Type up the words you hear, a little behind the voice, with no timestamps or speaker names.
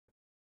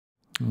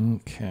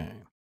Okay.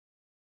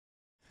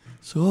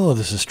 So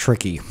this is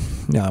tricky.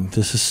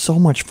 This is so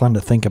much fun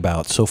to think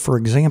about. So for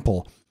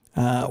example,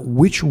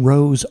 which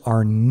rows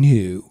are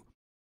new?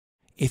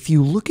 If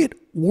you look at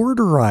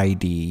order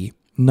ID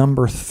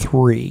number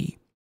 3,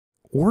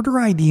 order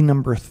ID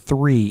number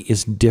 3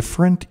 is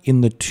different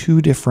in the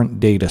two different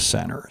data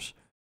centers.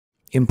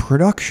 In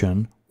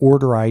production,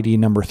 order ID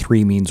number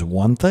 3 means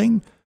one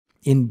thing.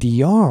 In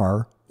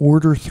DR,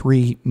 order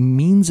 3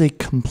 means a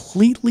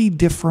completely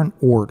different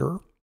order.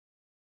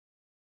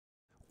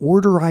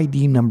 Order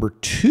ID number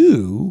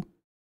 2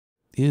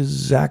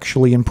 is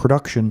actually in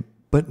production,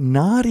 but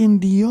not in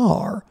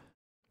DR.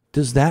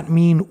 Does that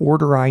mean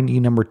order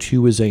ID number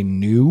 2 is a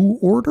new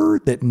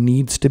order that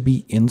needs to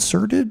be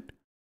inserted?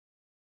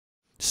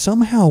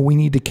 Somehow we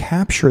need to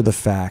capture the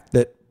fact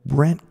that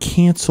Brent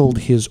canceled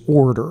his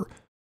order,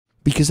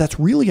 because that's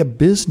really a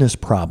business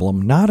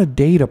problem, not a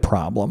data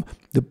problem.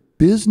 The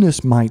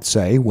business might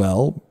say,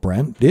 well,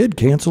 Brent did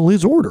cancel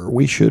his order.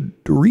 We should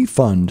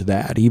refund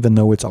that, even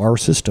though it's our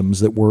systems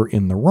that were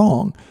in the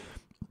wrong.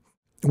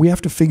 We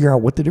have to figure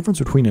out what the difference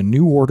between a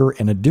new order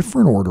and a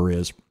different order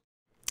is.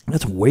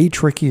 That's way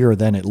trickier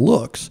than it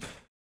looks.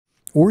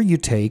 Or you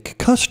take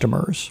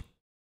customers.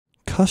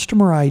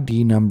 Customer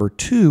ID number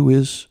 2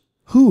 is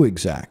who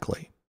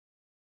exactly?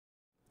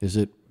 Is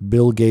it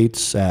Bill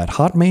Gates at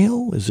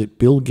Hotmail? Is it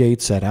Bill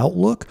Gates at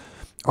Outlook?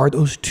 Are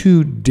those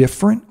two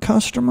different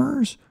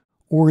customers?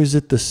 Or is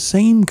it the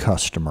same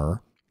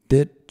customer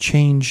that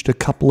changed a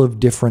couple of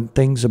different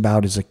things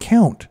about his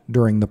account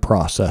during the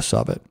process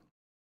of it?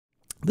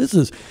 This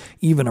is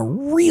even a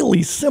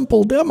really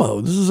simple demo.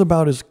 This is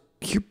about as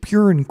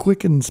pure and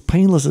quick and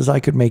painless as I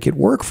could make it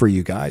work for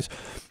you guys.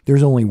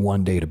 There's only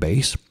one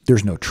database.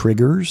 There's no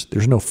triggers.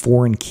 There's no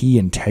foreign key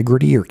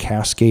integrity or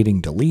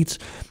cascading deletes.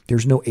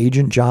 There's no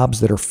agent jobs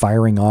that are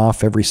firing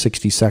off every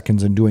 60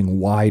 seconds and doing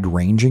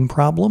wide-ranging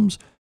problems.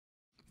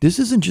 This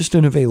isn't just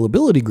an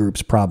availability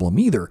groups problem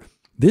either.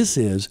 This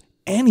is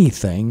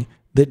anything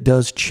that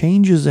does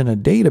changes in a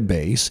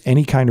database,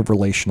 any kind of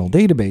relational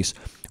database.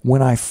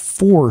 When I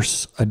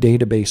force a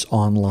database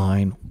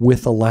online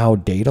with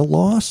allowed data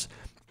loss,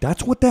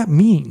 that's what that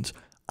means.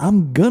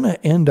 I'm going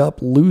to end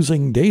up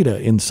losing data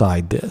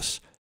inside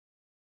this.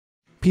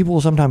 People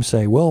will sometimes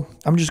say, well,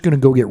 I'm just going to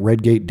go get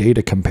Redgate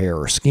Data Compare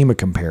or Schema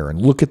Compare and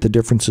look at the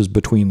differences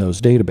between those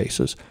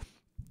databases.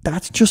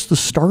 That's just the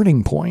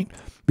starting point,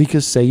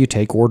 because say you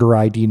take order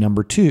ID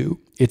number 2,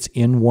 it's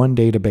in one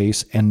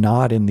database and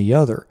not in the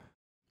other.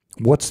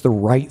 What's the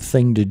right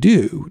thing to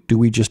do? Do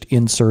we just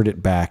insert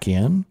it back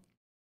in?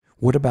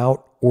 What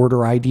about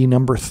order ID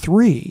number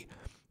 3?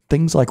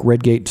 Things like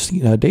Redgate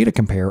Data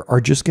Compare are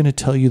just going to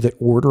tell you that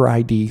order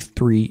ID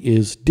 3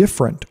 is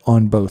different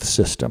on both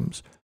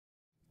systems.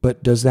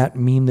 But does that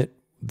mean that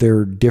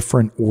they're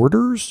different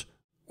orders,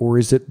 or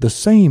is it the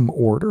same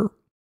order?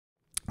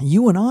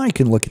 You and I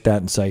can look at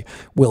that and say,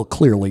 well,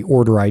 clearly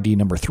order ID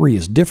number 3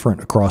 is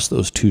different across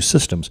those two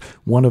systems.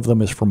 One of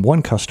them is from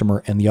one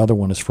customer and the other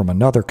one is from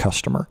another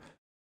customer.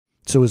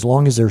 So as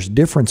long as there's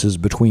differences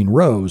between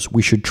rows,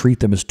 we should treat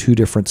them as two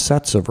different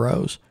sets of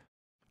rows.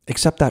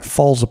 Except that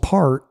falls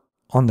apart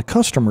on the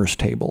customers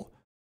table.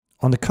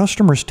 On the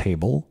customers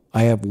table,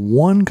 I have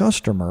one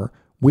customer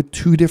with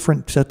two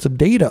different sets of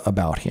data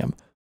about him.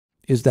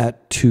 Is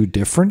that two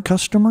different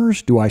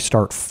customers? Do I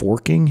start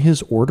forking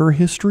his order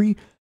history?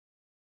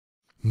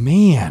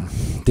 Man,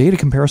 data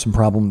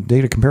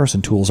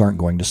comparison tools aren't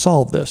going to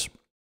solve this.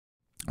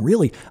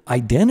 Really,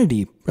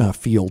 identity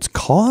fields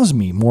cause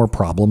me more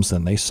problems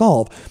than they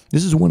solve.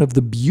 This is one of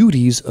the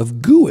beauties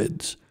of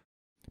GUIDs.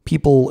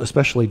 People,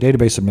 especially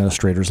database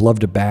administrators, love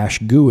to bash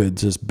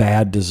GUIDs as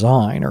bad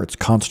design or it's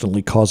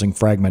constantly causing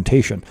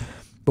fragmentation.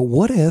 But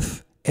what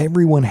if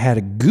everyone had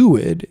a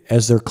GUID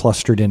as their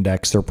clustered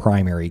index, their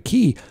primary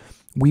key?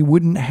 We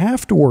wouldn't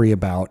have to worry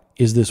about,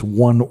 is this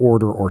one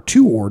order or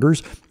two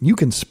orders? You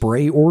can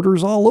spray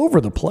orders all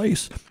over the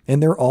place,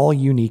 and they're all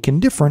unique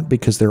and different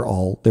because they're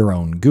all their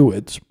own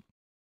GUIDs.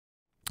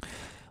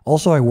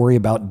 Also, I worry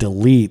about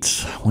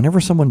deletes.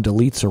 Whenever someone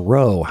deletes a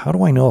row, how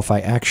do I know if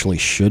I actually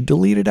should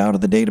delete it out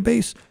of the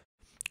database?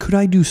 Could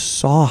I do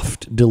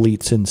soft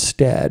deletes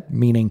instead,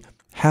 meaning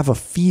have a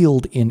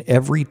field in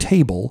every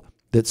table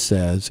that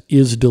says,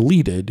 is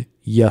deleted,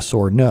 yes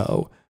or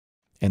no,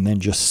 and then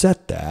just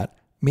set that,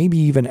 maybe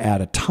even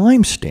add a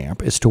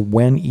timestamp as to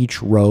when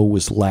each row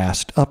was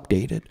last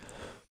updated.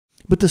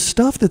 But the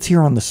stuff that's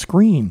here on the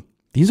screen,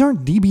 these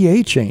aren't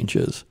DBA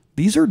changes.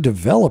 These are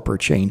developer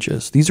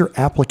changes. These are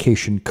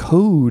application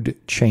code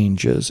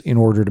changes in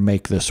order to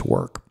make this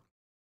work.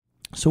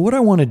 So what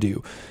I want to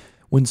do,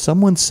 when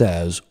someone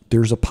says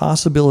there's a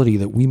possibility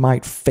that we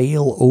might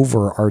fail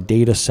over our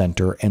data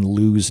center and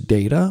lose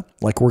data,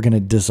 like we're going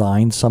to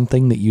design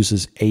something that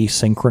uses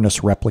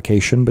asynchronous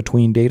replication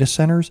between data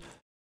centers,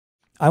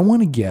 I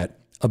want to get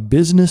a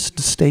business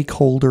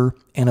stakeholder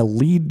and a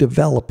lead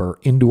developer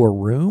into a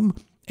room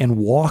and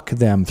walk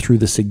them through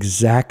this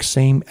exact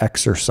same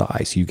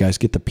exercise. You guys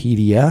get the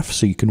PDF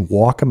so you can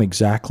walk them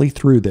exactly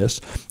through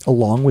this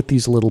along with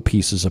these little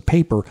pieces of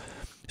paper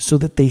so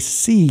that they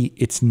see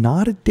it's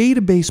not a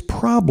database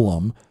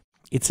problem,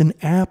 it's an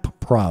app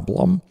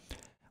problem.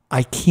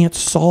 I can't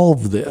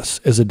solve this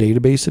as a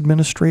database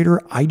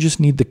administrator. I just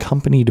need the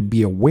company to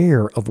be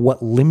aware of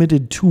what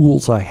limited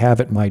tools I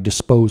have at my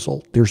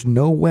disposal. There's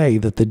no way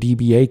that the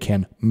DBA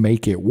can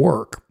make it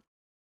work.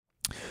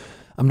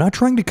 I'm not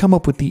trying to come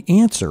up with the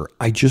answer.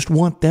 I just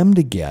want them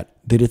to get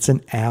that it's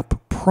an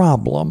app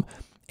problem.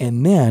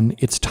 And then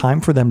it's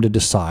time for them to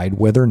decide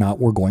whether or not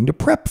we're going to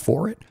prep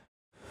for it.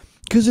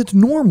 Because it's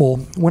normal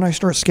when I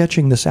start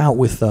sketching this out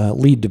with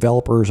lead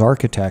developers,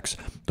 architects,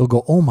 they'll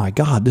go, oh my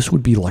God, this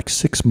would be like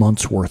 6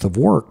 months worth of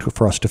work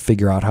for us to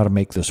figure out how to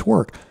make this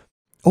work.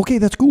 Okay,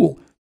 that's cool.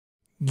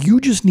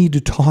 You just need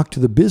to talk to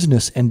the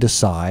business and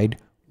decide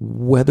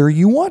whether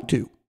you want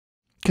to.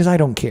 Because I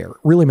don't care. It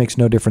really makes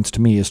no difference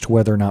to me as to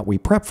whether or not we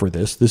prep for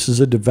this. This is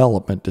a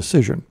development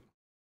decision.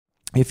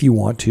 If you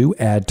want to,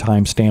 add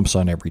timestamps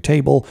on every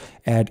table,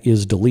 add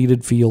is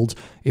deleted fields.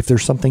 If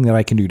there's something that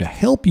I can do to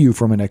help you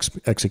from an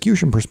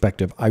execution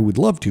perspective, I would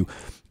love to.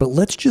 But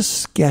let's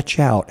just sketch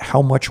out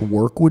how much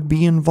work would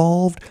be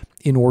involved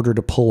in order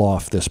to pull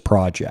off this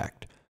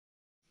project.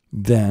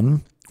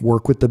 Then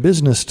work with the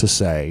business to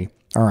say,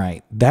 all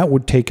right, that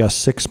would take us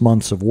 6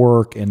 months of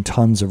work and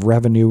tons of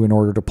revenue in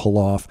order to pull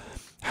off.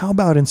 How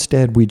about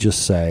instead we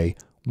just say,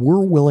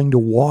 we're willing to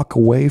walk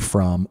away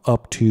from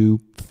up to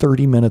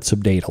 30 minutes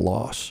of data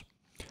loss.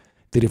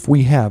 That if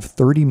we have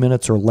 30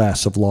 minutes or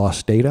less of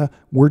lost data,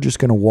 we're just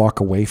going to walk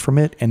away from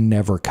it and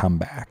never come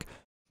back.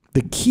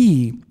 The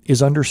key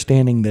is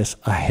understanding this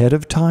ahead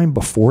of time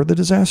before the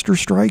disaster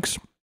strikes.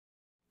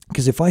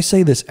 Because if I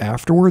say this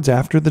afterwards,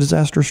 after the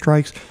disaster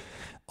strikes,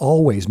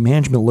 always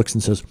management looks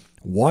and says,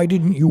 why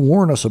didn't you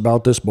warn us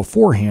about this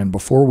beforehand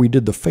before we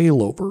did the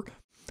failover?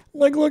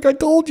 Like, look, I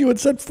told you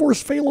it said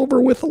force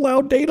failover with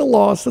allowed data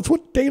loss. That's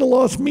what data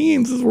loss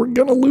means, is we're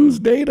going to lose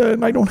data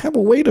and I don't have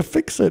a way to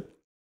fix it.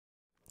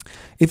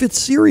 If it's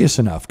serious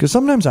enough, because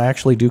sometimes I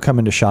actually do come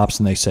into shops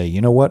and they say, you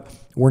know what,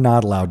 we're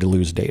not allowed to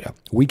lose data.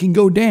 We can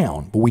go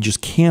down, but we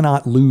just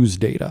cannot lose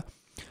data.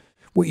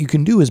 What you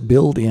can do is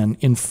build in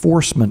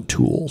enforcement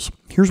tools.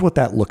 Here's what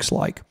that looks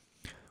like.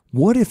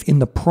 What if in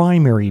the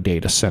primary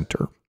data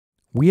center,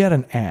 we had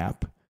an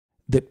app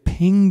that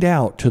pinged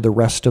out to the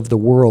rest of the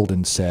world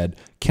and said,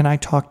 can I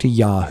talk to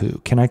Yahoo?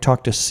 Can I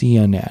talk to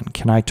CNN?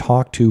 Can I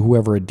talk to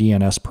whoever a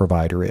DNS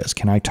provider is?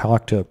 Can I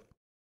talk to,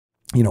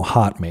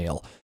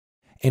 Hotmail?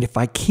 And if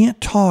I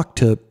can't talk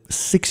to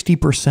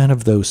 60%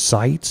 of those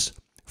sites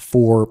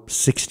for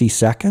 60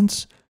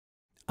 seconds,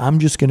 I'm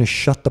just going to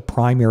shut the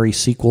primary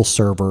SQL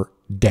server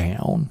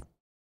down.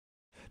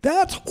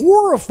 That's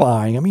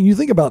horrifying. I mean, you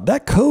think about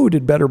that code,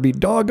 it better be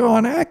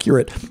doggone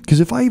accurate.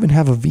 Because if I even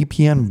have a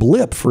VPN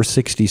blip for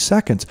 60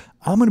 seconds,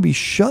 I'm going to be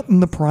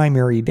shutting the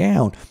primary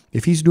down.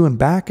 If he's doing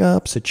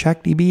backups at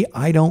CheckDB,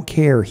 I don't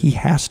care. He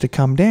has to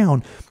come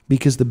down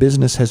because the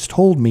business has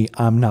told me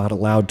I'm not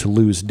allowed to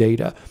lose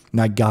data. And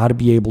I got to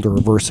be able to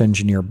reverse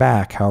engineer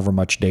back however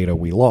much data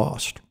we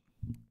lost.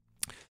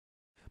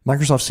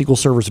 Microsoft SQL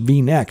Server's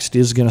vNext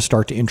is going to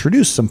start to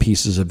introduce some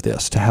pieces of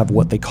this to have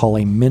what they call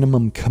a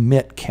minimum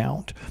commit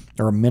count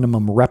or a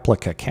minimum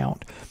replica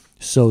count,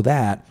 so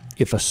that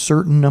if a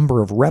certain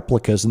number of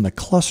replicas in the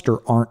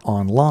cluster aren't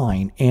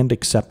online and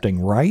accepting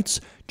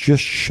writes,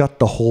 just shut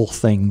the whole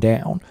thing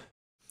down.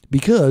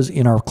 Because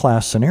in our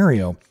class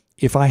scenario,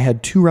 if I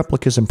had 2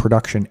 replicas in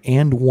production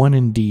and 1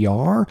 in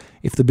DR,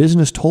 if the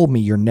business told me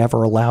you're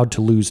never allowed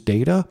to lose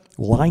data,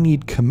 well, I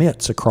need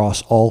commits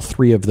across all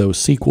 3 of those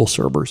SQL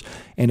servers.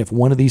 And if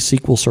one of these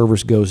SQL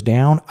servers goes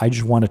down, I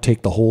just want to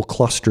take the whole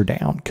cluster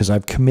down because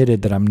I've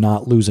committed that I'm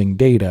not losing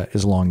data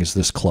as long as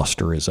this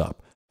cluster is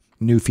up.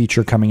 New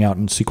feature coming out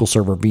in SQL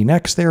Server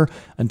vNext there.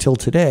 Until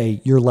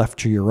today, you're left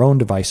to your own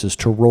devices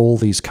to roll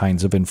these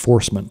kinds of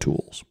enforcement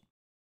tools.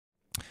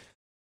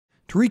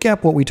 To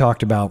recap what we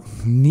talked about,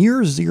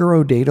 near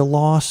zero data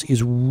loss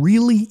is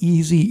really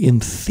easy in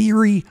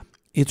theory.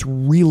 It's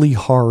really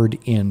hard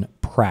in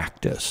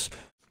practice.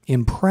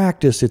 In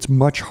practice, it's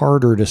much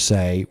harder to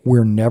say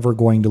we're never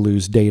going to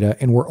lose data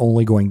and we're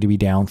only going to be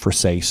down for,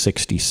 say,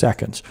 60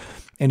 seconds.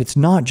 And it's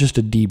not just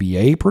a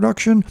DBA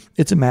production.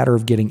 It's a matter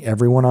of getting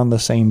everyone on the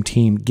same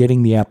team,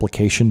 getting the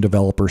application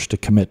developers to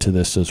commit to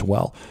this as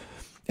well.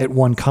 At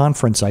one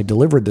conference, I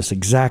delivered this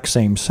exact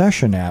same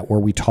session at where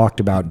we talked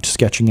about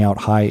sketching out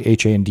high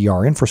HA and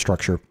DR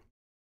infrastructure.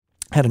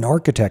 Had an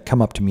architect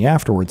come up to me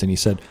afterwards and he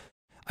said,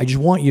 I just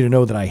want you to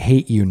know that I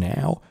hate you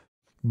now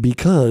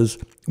because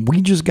we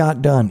just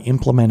got done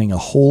implementing a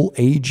whole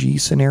AG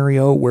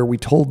scenario where we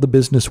told the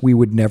business we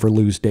would never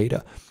lose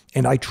data.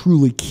 And I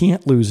truly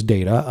can't lose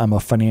data. I'm a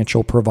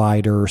financial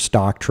provider,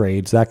 stock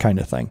trades, that kind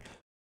of thing.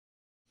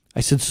 I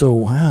said,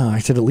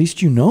 at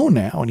least you know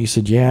now. And he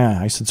said, yeah.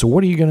 I said, so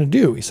what are you going to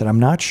do? He said, I'm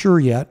not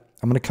sure yet.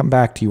 I'm going to come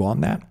back to you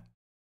on that.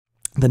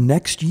 The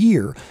next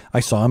year,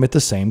 I saw him at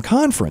the same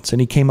conference and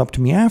he came up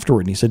to me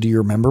afterward and he said, do you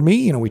remember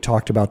me? We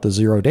talked about the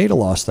zero data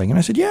loss thing. And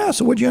I said, yeah.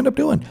 So what'd you end up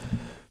doing?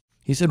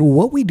 He said, well,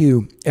 what we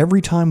do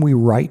every time we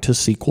write to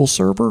SQL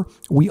Server,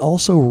 we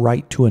also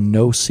write to a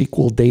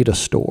NoSQL data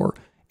store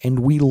and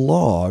we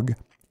log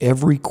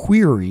every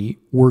query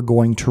we're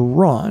going to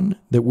run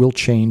that will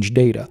change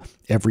data.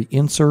 Every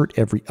insert,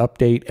 every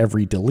update,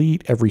 every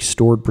delete, every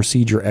stored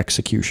procedure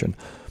execution.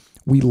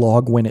 We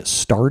log when it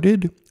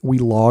started, we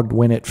logged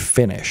when it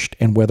finished,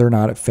 and whether or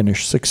not it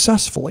finished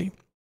successfully.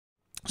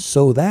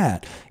 So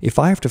that if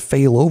I have to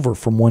fail over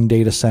from one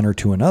data center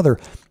to another,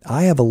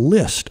 I have a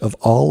list of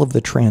all of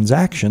the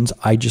transactions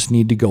I just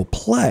need to go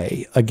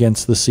play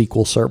against the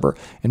SQL Server.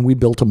 And we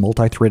built a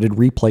multi-threaded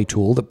replay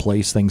tool that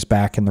plays things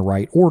back in the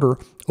right order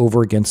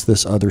over against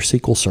this other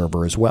SQL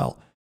Server as well.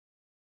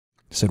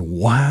 I said,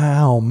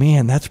 wow,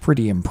 man, that's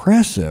pretty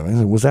impressive. I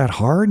said, was that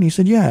hard? And he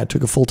said, yeah, it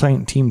took a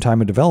full-time team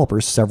of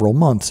developers several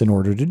months in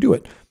order to do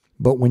it.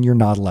 But when you're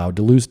not allowed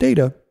to lose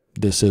data,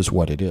 this is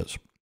what it is.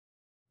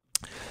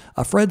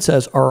 Fred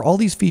says, are all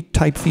these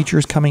type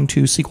features coming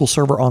to SQL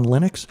Server on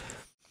Linux?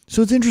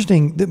 So it's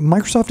interesting that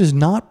Microsoft is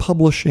not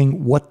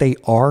publishing what they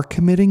are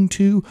committing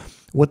to.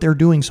 What they're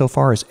doing so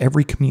far is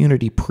every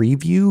community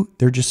preview.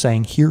 They're just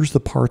saying, here's the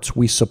parts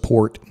we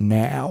support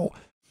now.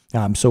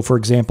 So for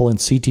example, in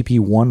CTP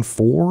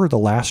 1.4, the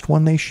last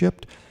one they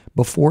shipped,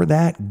 before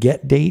that,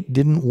 get date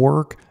didn't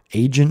work,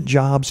 agent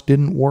jobs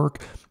didn't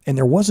work. And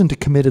there wasn't a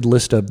committed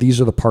list of these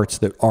are the parts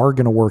that are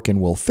going to work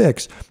and we'll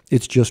fix.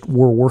 It's just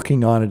we're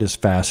working on it as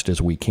fast as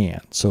we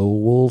can. So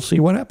we'll see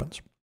what happens.